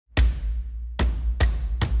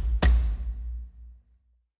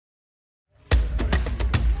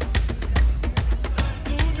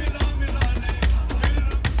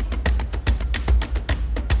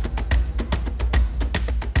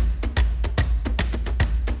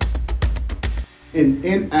And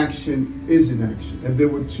inaction is inaction. And there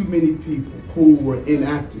were too many people who were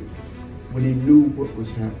inactive when they knew what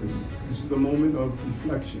was happening. This is a moment of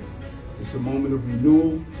reflection. It's a moment of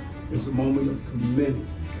renewal. It's a moment of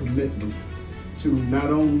commitment to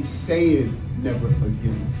not only saying never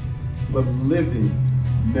again, but living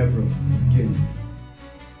never again.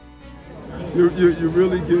 You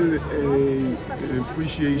really get an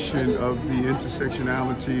appreciation of the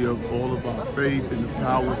intersectionality of all of our faith and the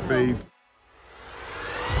power of faith.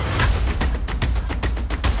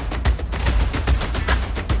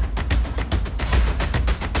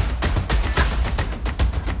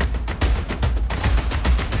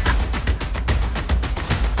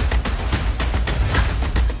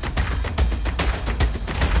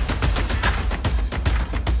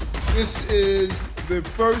 This is the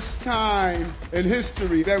first time in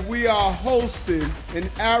history that we are hosting an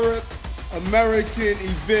Arab-American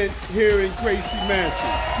event here in Gracie Mansion.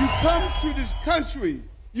 You come to this country,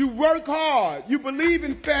 you work hard, you believe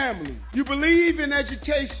in family, you believe in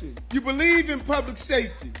education, you believe in public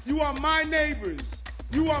safety. You are my neighbors,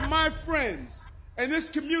 you are my friends, and this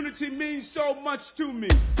community means so much to me.